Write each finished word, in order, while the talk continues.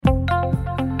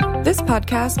This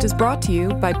podcast is brought to you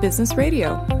by Business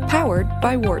Radio, powered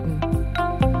by Wharton.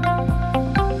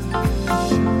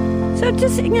 So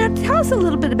just, tell us a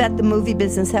little bit about the movie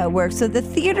business, how it works. So the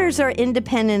theaters are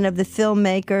independent of the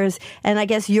filmmakers, and I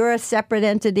guess you're a separate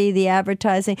entity, the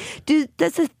advertising. Does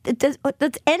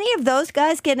any of those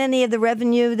guys get any of the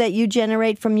revenue that you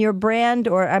generate from your brand?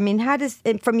 Or, how does,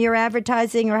 from your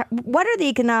advertising, or what are the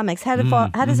economics? How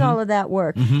does all of that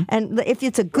work? Mm-hmm. And if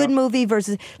it's a good movie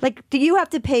versus, do you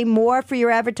have to pay more for your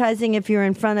advertising if you're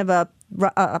in front of a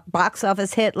box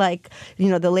office hit like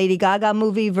the Lady Gaga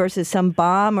movie versus some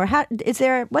bomb, or how does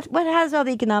all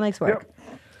the economics work?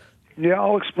 Yeah,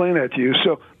 I'll explain that to you.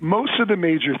 So most of the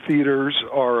major theaters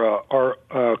are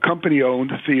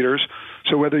company-owned theaters.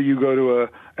 So whether you go to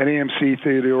an AMC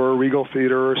theater or a Regal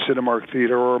theater or a Cinemark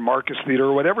theater or a Marcus theater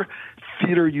or whatever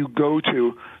theater you go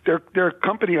to, they're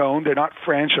company-owned. They're not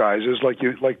franchises like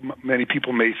many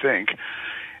people may think.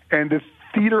 And the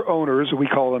theater owners, we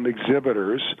call them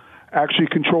exhibitors, actually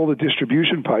control the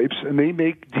distribution pipes, and they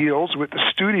make deals with the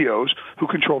studios who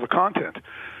control the content.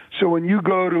 So when you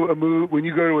go to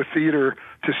a theater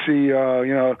to see,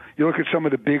 you look at some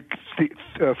of the big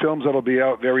films that'll be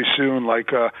out very soon,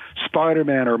 like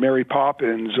Spider-Man or Mary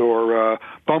Poppins or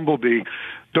Bumblebee.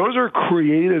 Those are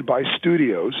created by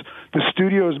studios. The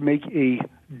studios make a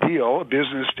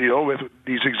business deal with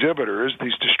these exhibitors,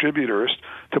 these distributors,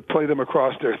 to play them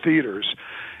across their theaters.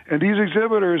 And these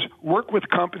exhibitors work with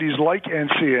companies like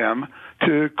NCM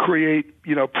to create,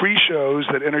 pre-shows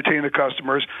that entertain the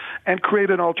customers and create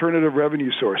an alternative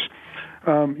revenue source.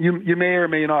 You may or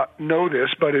may not know this,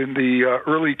 but in the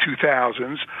early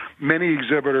 2000s, many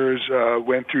exhibitors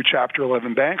went through Chapter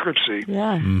 11 bankruptcy.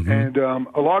 Yeah. Mm-hmm. And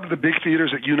a lot of the big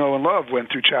theaters that you know and love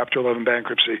went through Chapter 11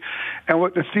 bankruptcy. And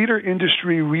what the theater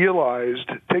industry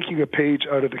realized, taking a page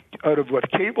out of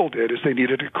what cable did, is they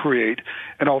needed to create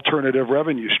an alternative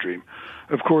revenue stream.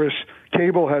 Of course,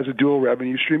 cable has a dual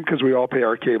revenue stream because we all pay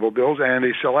our cable bills and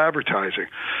they sell advertising.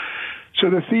 So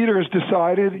the theaters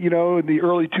decided, in the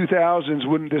early 2000s,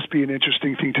 wouldn't this be an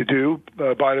interesting thing to do?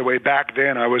 By the way, back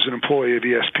then I was an employee of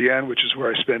ESPN, which is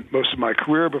where I spent most of my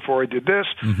career before I did this.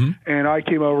 Mm-hmm. And I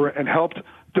came over and helped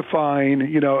define,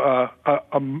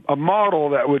 a model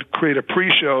that would create a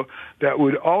pre-show that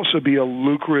would also be a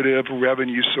lucrative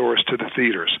revenue source to the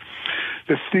theaters.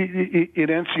 In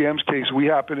NCM's case, we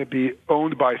happen to be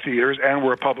owned by theaters, and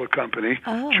we're a public company,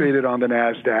 traded on the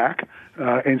NASDAQ,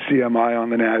 NCMI on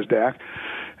the NASDAQ.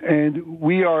 And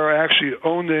we are actually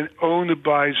owned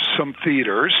by some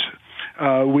theaters.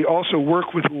 We also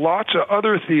work with lots of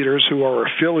other theaters who are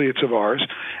affiliates of ours,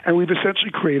 and we've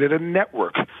essentially created a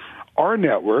network. Our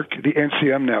network, the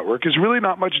NCM network, is really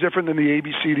not much different than the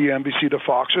ABC, the NBC, the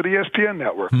Fox, or the ESPN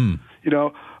network.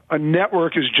 A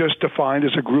network is just defined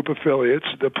as a group of affiliates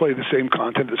that play the same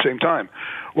content at the same time.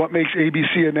 What makes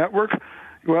ABC a network?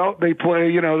 Well, they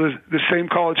play, the same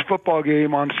college football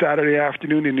game on Saturday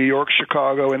afternoon in New York,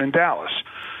 Chicago, and in Dallas.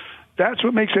 That's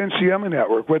what makes NCM a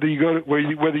network. Whether you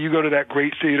go to that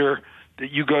great theater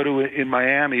that you go to in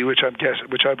Miami, which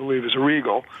I believe is a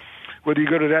Regal, whether you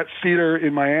go to that theater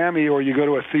in Miami or you go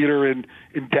to a theater in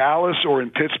Dallas or in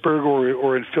Pittsburgh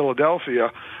or in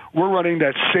Philadelphia, we're running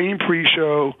that same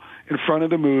pre-show in front of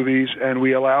the movies, and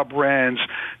we allow brands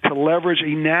to leverage a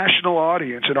national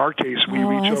audience. In our case, we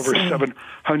reach over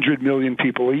 700 million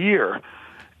people a year.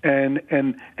 And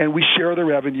we share the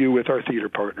revenue with our theater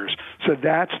partners. So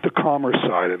that's the commerce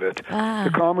side of it.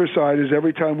 The commerce side is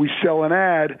every time we sell an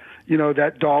ad,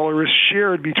 that dollar is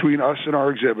shared between us and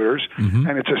our exhibitors,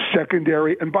 and it's a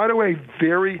secondary, and by the way,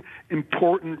 very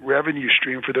important revenue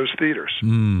stream for those theaters.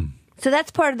 So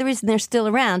that's part of the reason they're still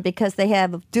around, because they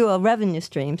have dual revenue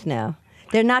streams now.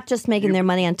 They're not just making their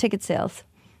money on ticket sales.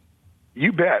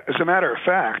 You bet. As a matter of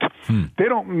fact, they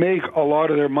don't make a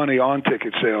lot of their money on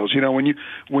ticket sales.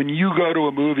 When you go to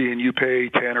a movie and you pay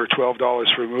 $10 or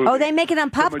 $12 for a movie. Oh, they make it on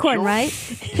popcorn, right?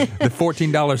 The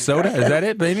 $14 soda? Is that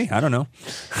it, baby? I don't know.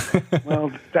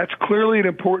 Well, that's clearly an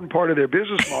important part of their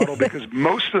business model, because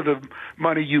most of the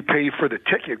money you pay for the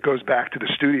ticket goes back to the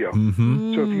studio.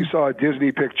 Mm-hmm. So if you saw a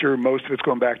Disney picture, most of it's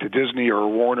going back to Disney or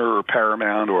Warner or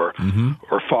Paramount or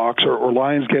Fox or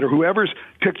Lionsgate or whoever's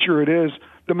picture it is.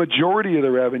 The majority of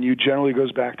the revenue generally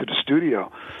goes back to the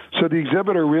studio. So the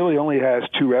exhibitor really only has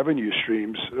two revenue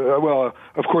streams. Well,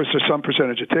 of course, there's some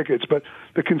percentage of tickets, but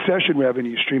the concession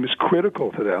revenue stream is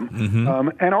critical to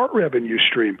them, and our revenue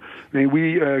stream. I mean,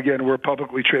 we're a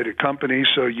publicly traded company,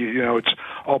 so it's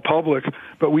all public,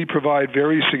 but we provide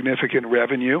very significant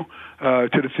revenue to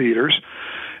the theaters.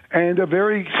 And a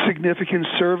very significant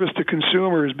service to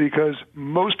consumers, because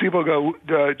most people go,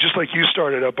 just like you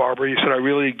started up, Barbara, you said, I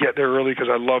really get there early because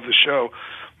I love the show.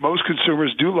 most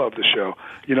consumers do love the show.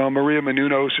 You know, Maria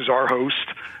Menounos is our host,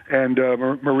 and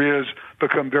Maria's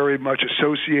become very much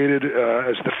associated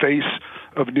as the face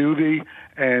of Nuvi,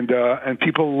 and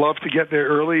people love to get there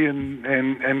early,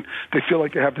 and they feel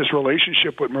like they have this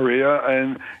relationship with Maria,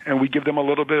 and we give them a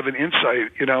little bit of an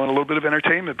insight, you know, and a little bit of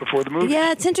entertainment before the movie.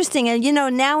 Yeah, it's interesting. And, you know,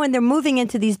 now when they're moving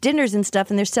into these dinners and stuff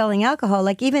and they're selling alcohol,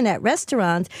 like even at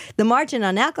restaurants, the margin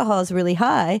on alcohol is really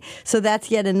high. So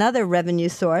that's yet another revenue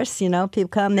source. You know, people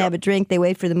come, they have a drink, they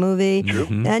wait for the movie. True.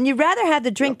 And you'd rather have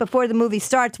the drink before the movie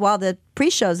starts while the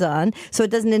pre-show's on, so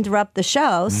it doesn't interrupt the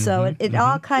show. So it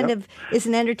all kind of is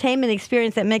an entertainment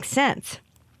experience that makes sense.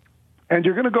 And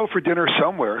you're going to go for dinner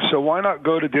somewhere, so why not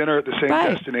go to dinner at the same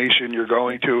destination you're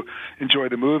going to enjoy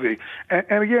the movie?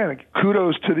 And again,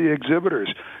 kudos to the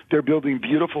exhibitors. They're building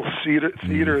beautiful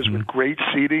theaters with great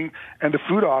seating, and the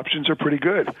food options are pretty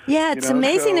good. Yeah, it's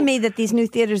amazing to me that these new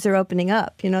theaters are opening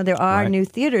up. You know, there are new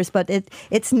theaters, but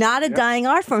it's not a dying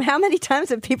art form. How many times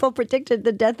have people predicted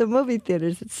the death of movie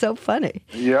theaters? It's so funny.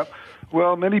 Yep.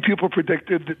 Well, many people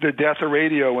predicted the death of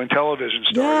radio when television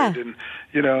started, and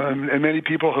you know, and many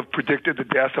people have predicted the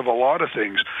death of a lot of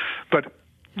things. But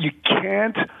you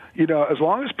can't, you know, as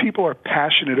long as people are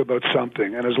passionate about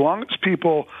something, and as long as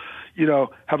people, you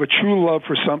know, have a true love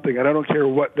for something, and I don't care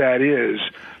what that is,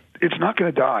 it's not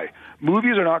going to die.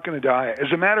 Movies are not going to die.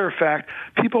 As a matter of fact,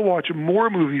 people watch more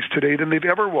movies today than they've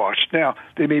ever watched. Now,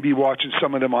 they may be watching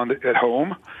some of them at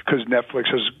home because Netflix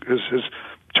has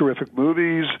terrific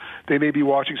movies. They may be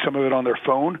watching some of it on their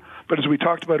phone. But as we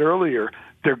talked about earlier,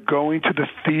 they're going to the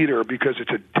theater because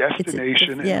it's a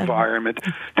destination environment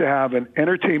to have an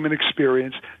entertainment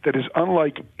experience that is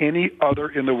unlike any other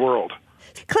in the world.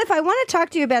 Cliff, I want to talk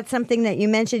to you about something that you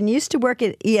mentioned. You used to work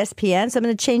at ESPN, so I'm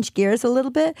going to change gears a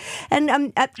little bit.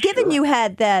 And given you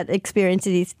had that experience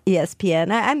at ESPN,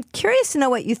 I'm curious to know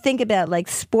what you think about like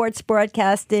sports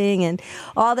broadcasting and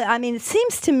all that. I mean, it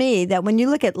seems to me that when you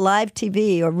look at live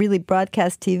TV or really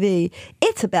broadcast TV,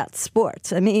 it's about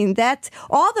sports. I mean, that's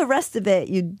all the rest of it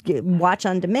you watch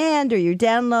on demand or you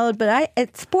download.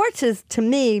 But sports is, to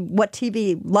me, what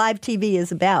live TV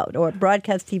is about or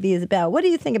broadcast TV is about. What do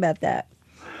you think about that?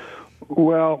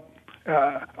 Well,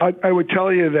 I would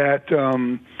tell you that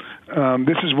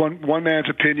this is one man's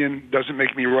opinion, doesn't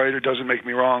make me right or doesn't make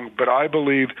me wrong, but I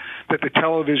believe that the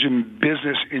television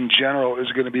business in general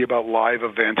is going to be about live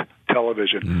event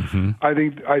television. Mm-hmm.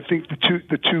 I think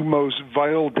the two most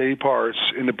vital day parts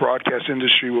in the broadcast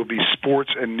industry will be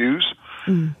sports and news.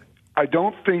 Mm. I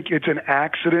don't think it's an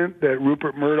accident that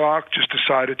Rupert Murdoch just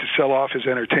decided to sell off his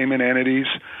entertainment entities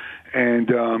and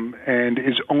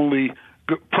is only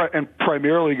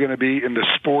primarily going to be in the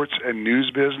sports and news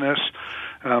business.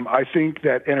 I think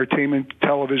that entertainment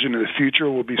television in the future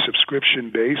will be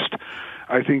subscription-based.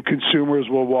 I think consumers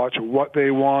will watch what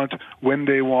they want, when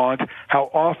they want, how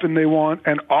often they want,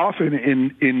 and often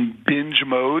in binge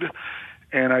mode.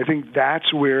 And I think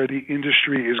that's where the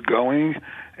industry is going.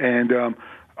 And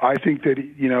I think that,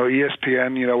 you know,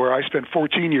 ESPN, you know, where I spent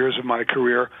 14 years of my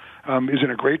career, is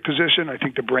in a great position. I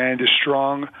think the brand is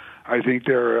strong. I think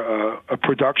they're a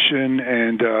production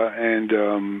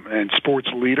and sports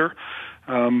leader.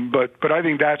 But I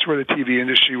think that's where the TV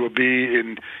industry will be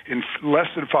in less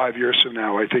than 5 years from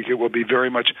now. I think it will be very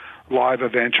much live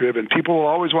event driven. People will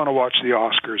always want to watch the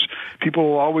Oscars. People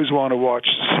will always want to watch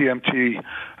CMT,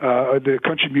 the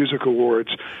Country Music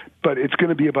Awards. But it's going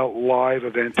to be about live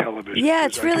event television. Yeah,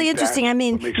 it's really interesting. I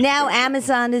mean, now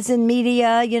Amazon is in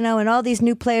media, you know, and all these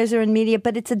new players are in media,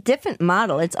 but it's a different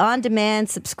model. It's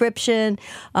on-demand, subscription.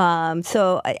 But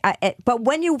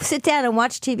when you sit down and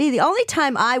watch TV, the only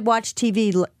time I watch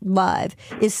TV live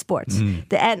is sports.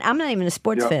 And I'm not even a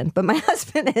sports fan, but my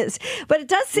husband is. But it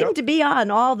does seem to be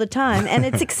on all the time, and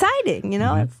it's exciting, you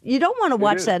know. You don't want to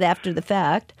watch that after the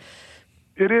fact.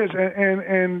 It is,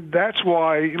 and that's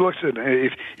why. Listen,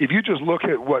 if you just look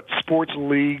at what sports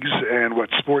leagues and what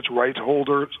sports rights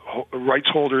holders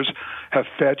have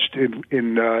fetched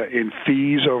in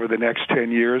fees over the next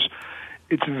 10 years,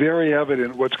 it's very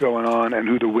evident what's going on and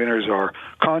who the winners are.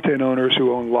 Content owners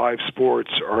who own live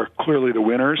sports are clearly the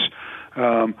winners.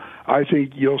 I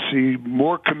think you'll see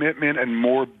more commitment and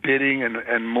more bidding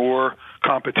and more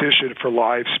competition for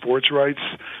live sports rights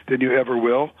than you ever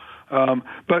will.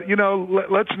 But, you know,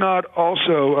 let's not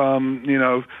also,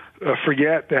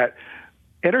 forget that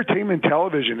entertainment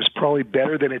television is probably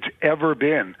better than it's ever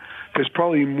been. There's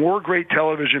probably more great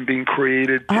television being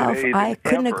created today than I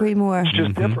couldn't ever. agree more. It's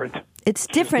just different. It's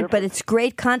different, but it's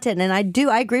great content. And I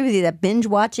agree with you that binge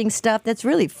watching stuff, that's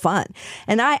really fun.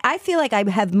 And I feel like I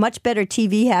have much better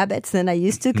TV habits than I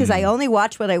used to because I only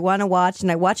watch what I want to watch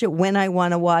and I watch it when I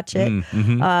want to watch it.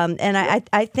 And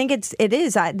I think it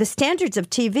is. The standards of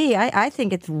TV, I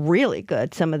think it's really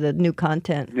good, some of the new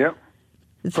content. Yep.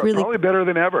 It's really probably better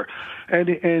than ever.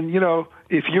 And you know,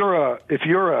 if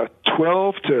you're a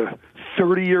 12 to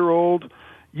 30-year-old,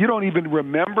 you don't even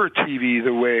remember TV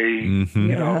the way,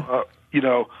 you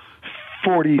know,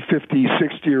 40, 50,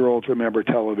 60-year-olds remember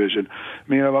television. I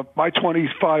mean, my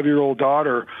 25-year-old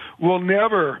daughter will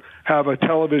never have a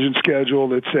television schedule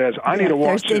that says, I need to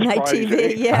watch Thursday night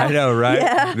TV. Yeah. I know, right?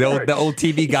 Yeah. The old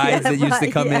TV guys that used to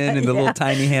come in and the little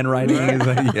tiny handwriting.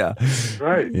 Right.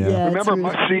 Right. Yeah. Remember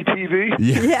must-see TV?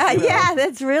 Yeah,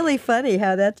 that's really funny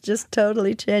how that's just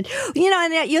totally changed. You know,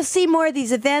 and you'll see more of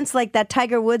these events like that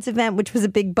Tiger Woods event, which was a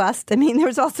big bust. I mean, there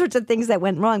was all sorts of things that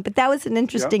went wrong, but that was an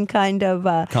interesting kind of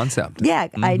concept. Yeah,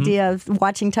 idea of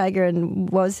watching Tiger and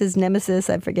what was his nemesis?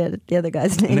 I forget the other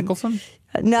guy's name. Nicholson?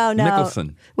 No.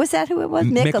 Nicholson. Was that who it was?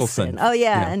 Nicholson. Oh,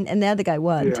 yeah. And the other guy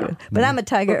won, too. But I'm a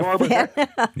Tiger fan.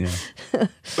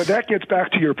 But that gets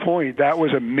back to your point. That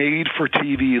was a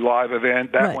made-for-TV live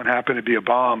event. That one happened to be a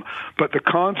bomb. But the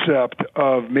concept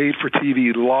of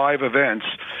made-for-TV live events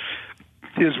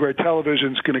is where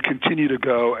television's going to continue to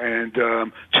go. And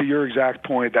to your exact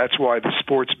point, that's why the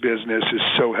sports business is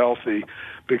so healthy,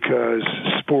 because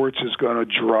sports is going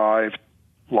to drive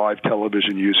live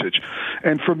television usage.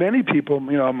 And for many people,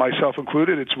 you know, myself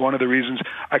included, it's one of the reasons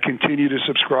I continue to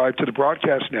subscribe to the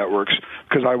broadcast networks,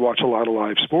 because I watch a lot of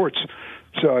live sports.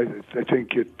 So I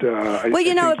think it...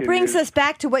 it brings us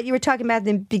back to what you were talking about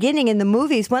in the beginning in the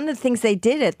movies. One of the things they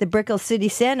did at the Brickell City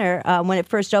Center when it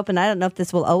first opened, I don't know if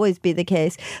this will always be the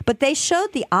case, but they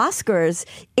showed the Oscars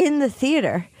in the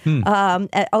theater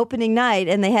at opening night,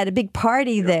 and they had a big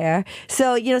party there.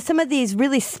 So, you know, some of these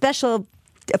really special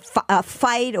a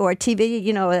fight or TV,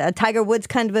 you know, a Tiger Woods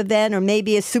kind of event, or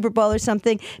maybe a Super Bowl or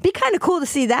something. It'd be kind of cool to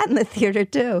see that in the theater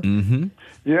too. Mm-hmm.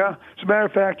 Yeah, as a matter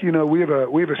of fact, you know, we have a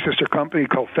sister company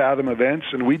called Fathom Events,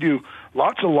 and we do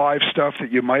lots of live stuff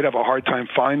that you might have a hard time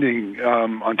finding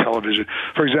on television.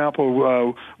 For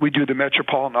example, we do the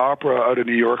Metropolitan Opera out of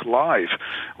New York live.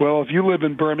 Well, if you live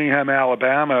in Birmingham,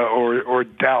 Alabama, or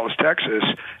Dallas, Texas,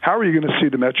 how are you going to see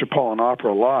the Metropolitan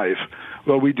Opera live?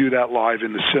 Well, we do that live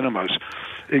in the cinemas.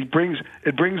 It brings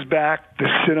back the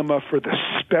cinema for the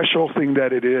special thing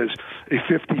that it is, a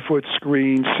 50-foot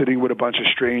screen sitting with a bunch of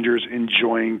strangers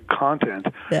enjoying content.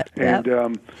 And,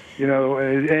 you know,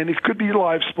 and it could be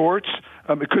live sports.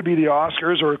 It could be the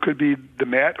Oscars, or it could be the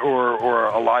Met, or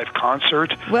a live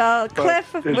concert. Well,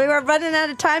 Cliff, we were running out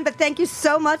of time, but thank you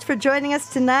so much for joining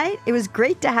us tonight. It was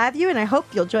great to have you, and I hope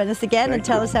you'll join us again and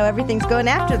tell us how everything's going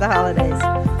after the holidays.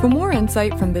 For more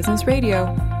insight from Business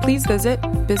Radio, please visit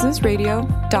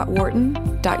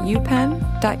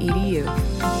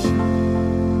businessradio.wharton.upenn.edu.